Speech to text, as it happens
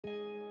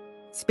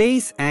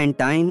Space and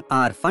time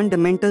are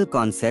fundamental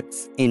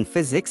concepts in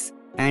physics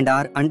and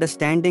our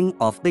understanding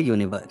of the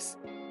universe.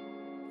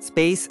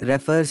 Space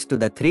refers to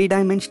the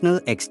three-dimensional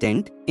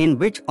extent in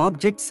which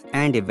objects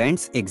and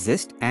events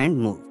exist and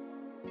move.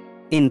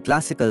 In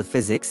classical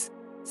physics,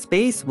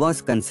 space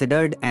was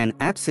considered an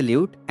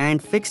absolute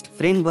and fixed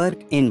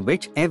framework in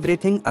which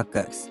everything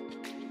occurs.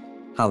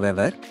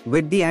 However,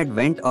 with the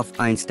advent of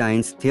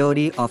Einstein's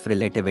theory of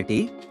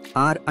relativity,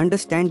 our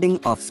understanding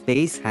of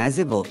space has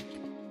evolved.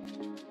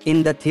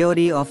 In the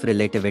theory of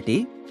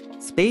relativity,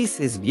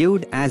 space is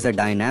viewed as a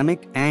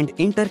dynamic and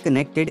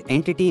interconnected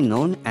entity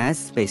known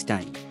as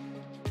spacetime.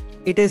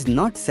 It is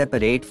not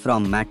separate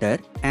from matter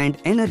and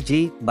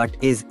energy but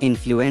is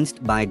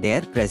influenced by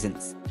their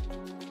presence.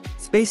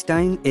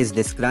 Spacetime is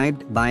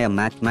described by a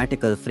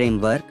mathematical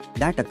framework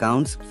that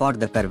accounts for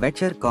the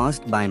curvature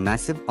caused by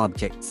massive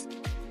objects.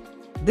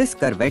 This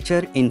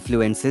curvature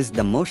influences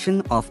the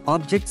motion of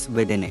objects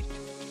within it.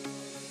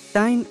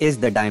 Time is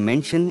the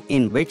dimension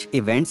in which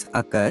events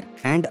occur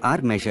and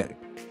are measured.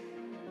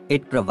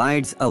 It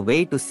provides a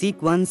way to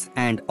sequence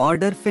and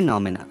order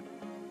phenomena.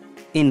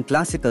 In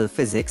classical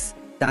physics,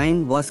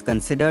 time was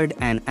considered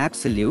an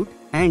absolute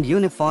and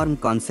uniform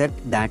concept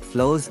that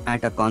flows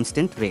at a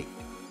constant rate.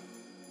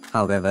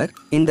 However,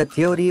 in the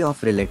theory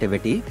of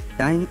relativity,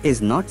 time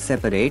is not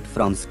separate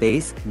from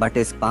space but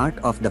is part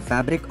of the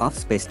fabric of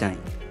spacetime.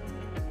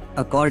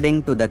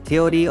 According to the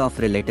theory of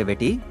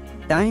relativity,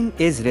 time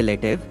is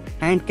relative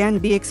and can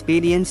be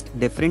experienced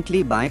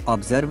differently by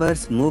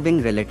observers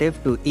moving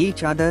relative to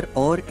each other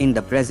or in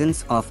the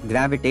presence of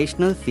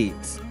gravitational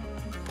fields.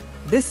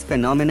 This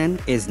phenomenon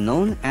is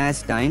known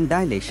as time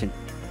dilation.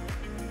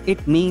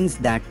 It means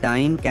that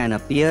time can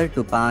appear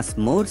to pass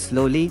more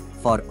slowly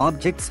for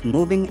objects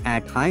moving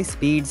at high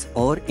speeds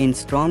or in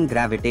strong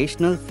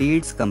gravitational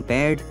fields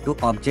compared to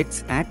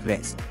objects at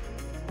rest.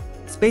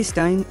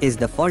 Spacetime is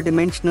the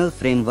four-dimensional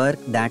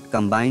framework that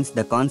combines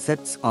the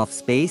concepts of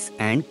space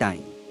and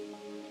time.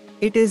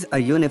 It is a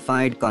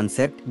unified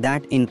concept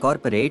that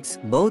incorporates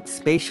both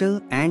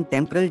spatial and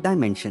temporal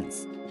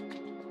dimensions.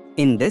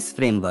 In this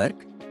framework,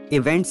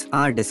 events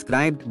are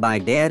described by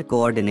their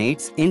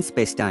coordinates in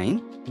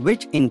spacetime,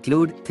 which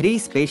include three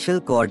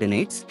spatial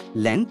coordinates,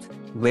 length,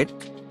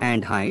 width,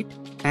 and height,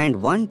 and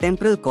one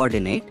temporal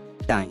coordinate,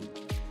 time.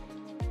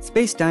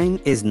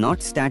 Spacetime is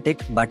not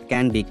static but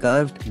can be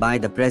curved by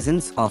the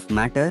presence of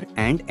matter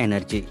and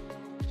energy.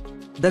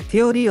 The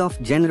theory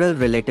of general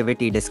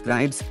relativity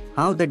describes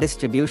how the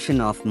distribution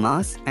of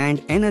mass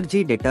and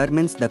energy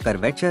determines the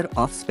curvature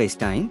of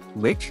spacetime,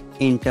 which,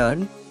 in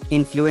turn,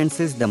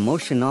 influences the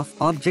motion of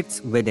objects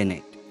within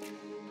it.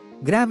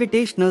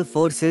 Gravitational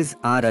forces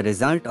are a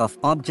result of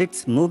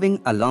objects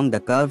moving along the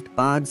curved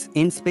paths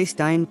in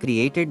spacetime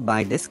created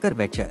by this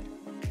curvature.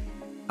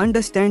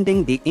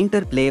 Understanding the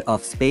interplay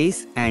of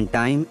space and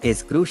time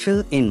is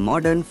crucial in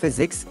modern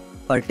physics,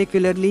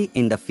 particularly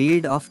in the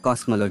field of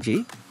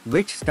cosmology,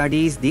 which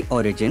studies the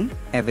origin,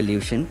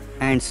 evolution,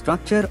 and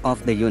structure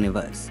of the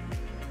universe.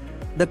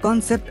 The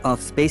concept of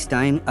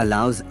spacetime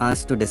allows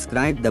us to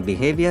describe the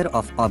behavior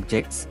of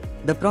objects,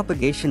 the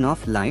propagation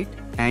of light,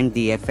 and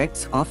the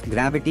effects of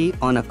gravity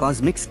on a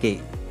cosmic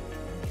scale.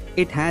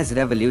 It has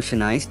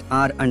revolutionized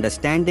our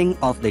understanding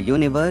of the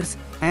universe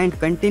and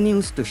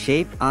continues to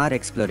shape our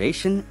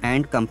exploration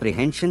and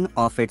comprehension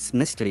of its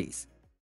mysteries.